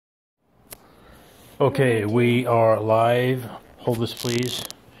Okay, we are live. Hold this, please.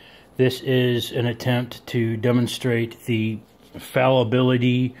 This is an attempt to demonstrate the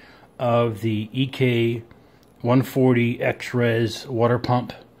fallibility of the EK-XRES water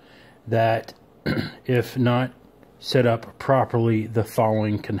pump that, if not set up properly, the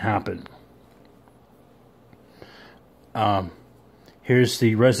following can happen. Here's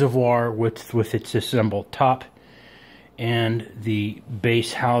the reservoir with its assembled top and the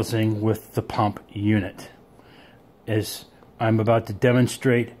base housing with the pump unit. As I'm about to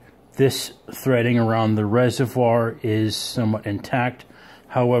demonstrate, this threading around the reservoir is somewhat intact.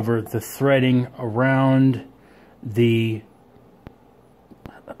 However, the threading around the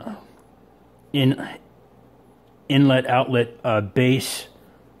inlet outlet base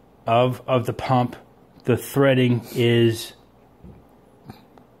of the pump, the threading is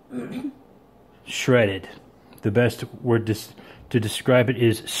shredded. The best word to describe it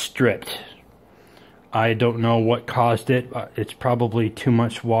is stripped. I don't know what caused it. It's probably too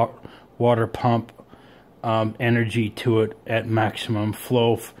much water pump energy to it at maximum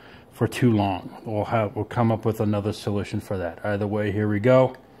flow for too long. We'll come up with another solution for that. Either way, here we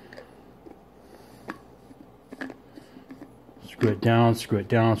go. Screw it down, screw it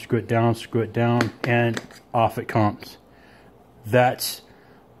down, screw it down, screw it down, and off it comes. That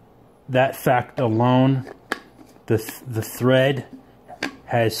fact alone, the thread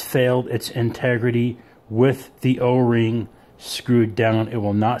has failed its integrity with the O-ring screwed down. It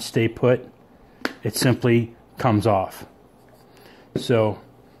will not stay put. It simply comes off. So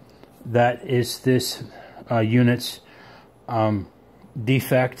that is this unit's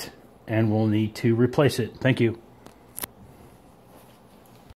defect, and we'll need to replace it. Thank you.